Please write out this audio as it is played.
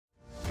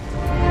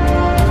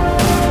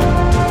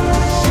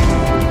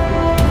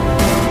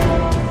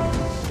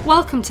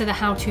Welcome to the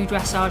How to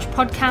Dressage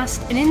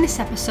podcast, and in this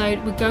episode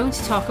we're going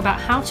to talk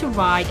about how to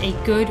ride a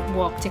good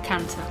walk to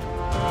canter.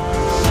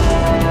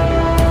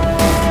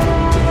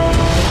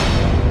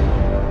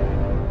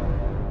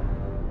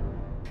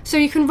 So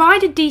you can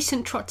ride a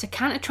decent trot to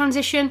canter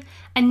transition,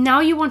 and now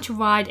you want to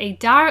ride a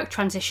direct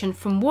transition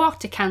from walk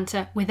to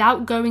canter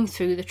without going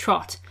through the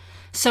trot.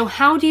 So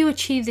how do you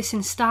achieve this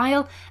in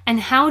style,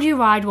 and how do you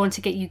ride one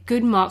to get you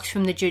good marks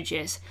from the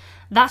judges?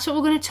 That's what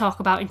we're going to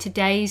talk about in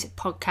today's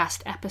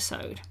podcast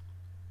episode.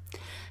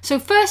 So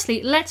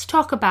firstly, let's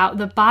talk about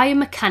the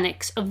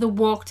biomechanics of the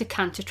walk to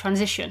canter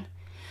transition.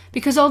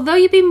 Because although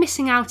you've been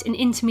missing out in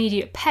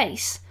intermediate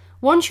pace,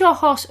 once your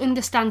horse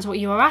understands what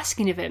you are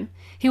asking of him,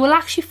 he will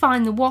actually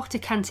find the walk to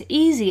canter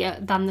easier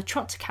than the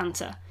trot to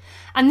canter.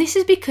 And this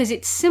is because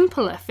it's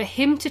simpler for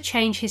him to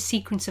change his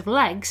sequence of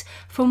legs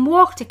from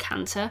walk to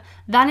canter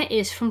than it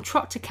is from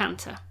trot to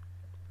canter.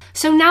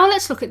 So now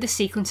let's look at the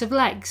sequence of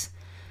legs.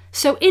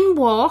 So in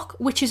walk,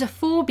 which is a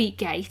 4-beat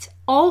gait,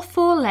 all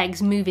 4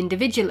 legs move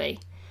individually.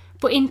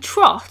 But in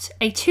trot,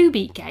 a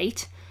 2-beat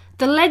gait,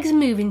 the legs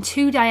move in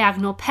 2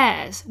 diagonal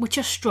pairs, which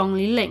are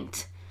strongly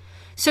linked.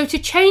 So to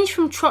change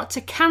from trot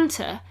to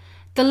canter,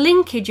 the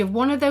linkage of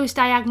one of those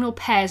diagonal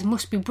pairs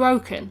must be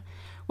broken,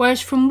 whereas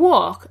from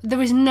walk,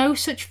 there is no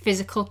such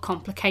physical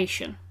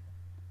complication.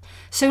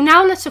 So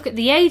now let's look at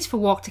the aids for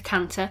walk to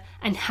canter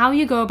and how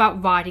you go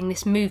about riding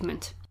this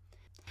movement.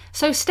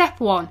 So step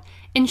 1,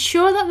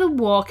 ensure that the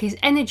walk is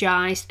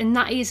energised and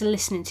that he is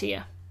listening to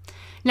you.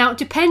 Now,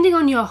 depending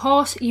on your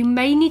horse, you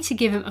may need to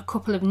give him a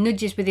couple of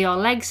nudges with your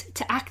legs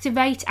to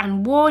activate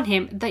and warn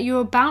him that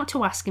you're about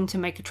to ask him to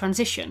make a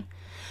transition.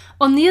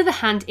 On the other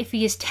hand, if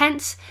he is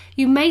tense,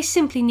 you may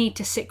simply need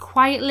to sit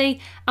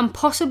quietly and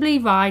possibly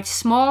ride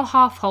small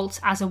half halts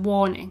as a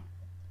warning.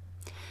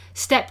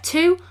 Step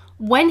 2,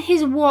 when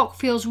his walk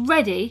feels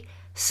ready,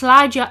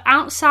 slide your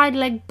outside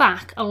leg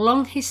back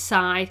along his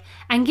side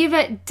and give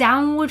a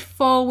downward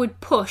forward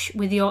push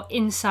with your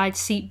inside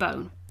seat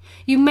bone.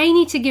 You may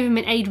need to give him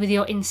an aid with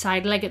your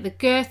inside leg at the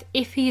girth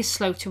if he is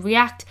slow to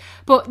react,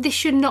 but this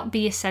should not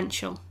be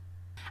essential.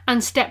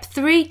 And step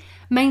 3,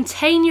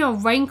 maintain your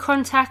rein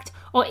contact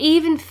or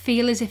even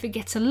feel as if it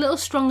gets a little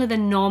stronger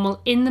than normal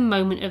in the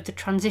moment of the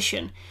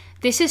transition.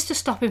 This is to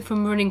stop him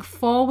from running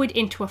forward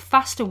into a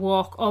faster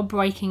walk or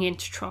breaking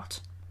into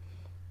trot.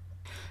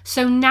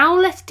 So now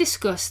let's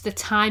discuss the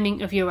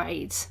timing of your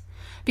aids.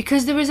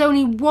 Because there is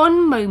only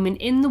one moment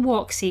in the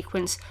walk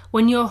sequence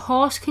when your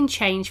horse can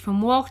change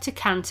from walk to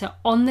canter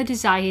on the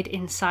desired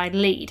inside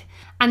lead.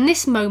 And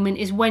this moment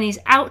is when his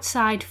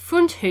outside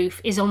front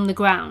hoof is on the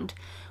ground,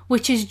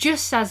 which is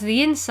just as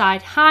the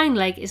inside hind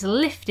leg is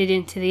lifted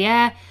into the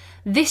air.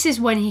 This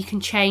is when he can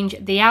change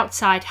the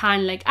outside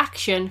hind leg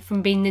action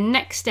from being the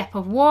next step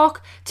of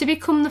walk to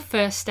become the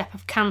first step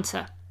of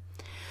canter.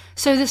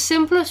 So the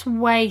simplest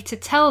way to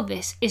tell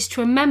this is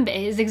to remember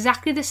it is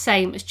exactly the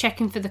same as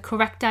checking for the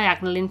correct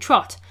diagonal in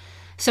trot.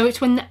 So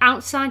it's when the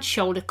outside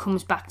shoulder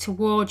comes back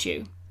towards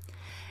you.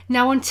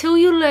 Now, until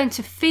you learn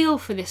to feel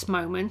for this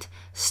moment,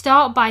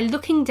 start by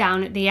looking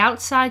down at the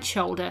outside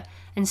shoulder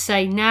and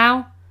say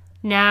now,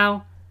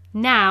 now,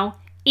 now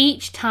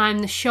each time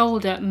the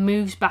shoulder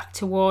moves back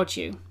towards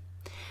you.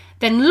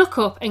 Then look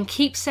up and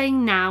keep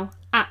saying now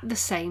at the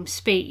same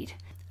speed.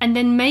 And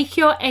then make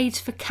your aids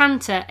for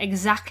canter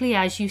exactly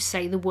as you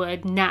say the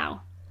word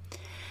now.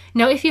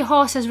 Now, if your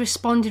horse has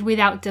responded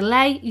without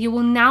delay, you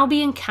will now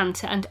be in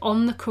canter and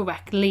on the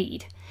correct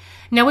lead.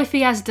 Now, if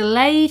he has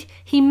delayed,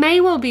 he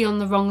may well be on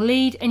the wrong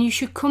lead and you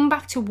should come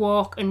back to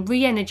walk and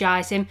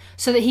re-energise him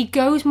so that he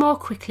goes more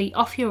quickly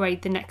off your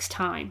aid the next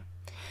time.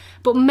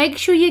 But make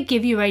sure you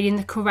give your aid in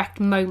the correct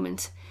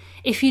moment.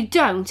 If you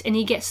don't and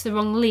he gets the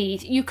wrong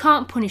lead, you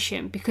can't punish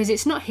him because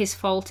it's not his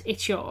fault,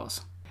 it's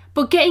yours.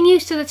 But getting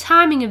used to the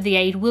timing of the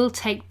aid will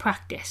take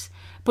practice,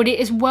 but it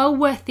is well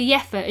worth the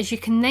effort as you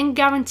can then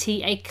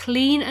guarantee a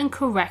clean and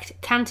correct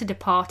canter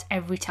depart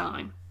every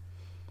time.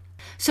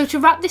 So to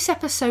wrap this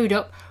episode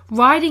up,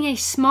 riding a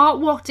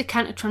smart walk to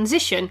canter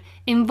transition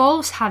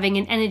involves having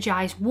an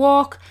energised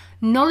walk,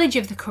 knowledge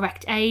of the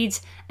correct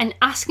aids, and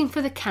asking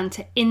for the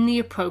canter in the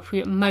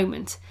appropriate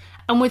moment.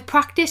 And with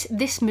practice,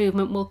 this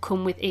movement will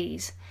come with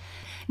ease.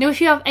 Now,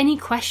 if you have any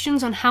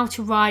questions on how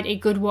to ride a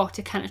good walk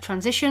to canter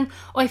transition,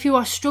 or if you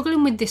are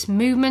struggling with this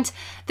movement,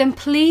 then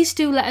please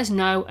do let us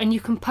know and you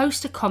can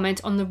post a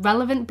comment on the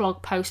relevant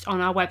blog post on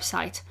our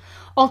website.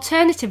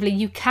 Alternatively,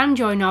 you can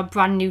join our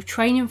brand new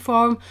training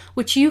forum,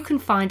 which you can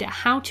find at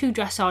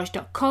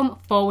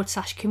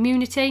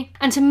howtodressage.com/community.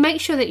 And to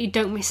make sure that you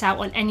don't miss out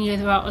on any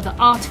of our other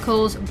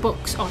articles,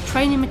 books or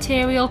training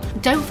material,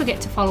 don't forget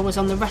to follow us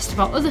on the rest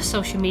of our other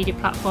social media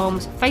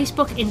platforms: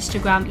 Facebook,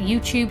 Instagram,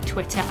 YouTube,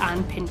 Twitter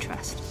and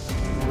Pinterest.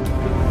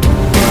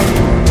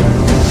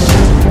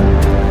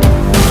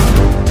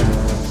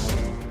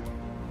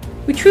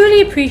 We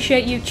truly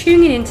appreciate you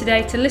tuning in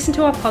today to listen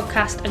to our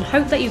podcast and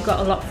hope that you got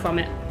a lot from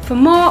it. For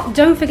more,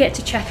 don't forget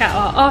to check out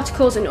our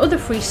articles and other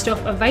free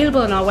stuff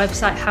available on our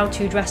website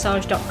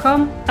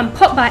howtodressage.com, and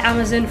pop by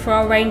Amazon for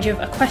our range of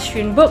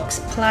equestrian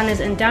books,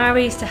 planners and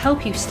diaries to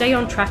help you stay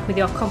on track with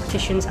your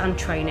competitions and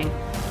training.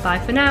 Bye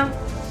for now.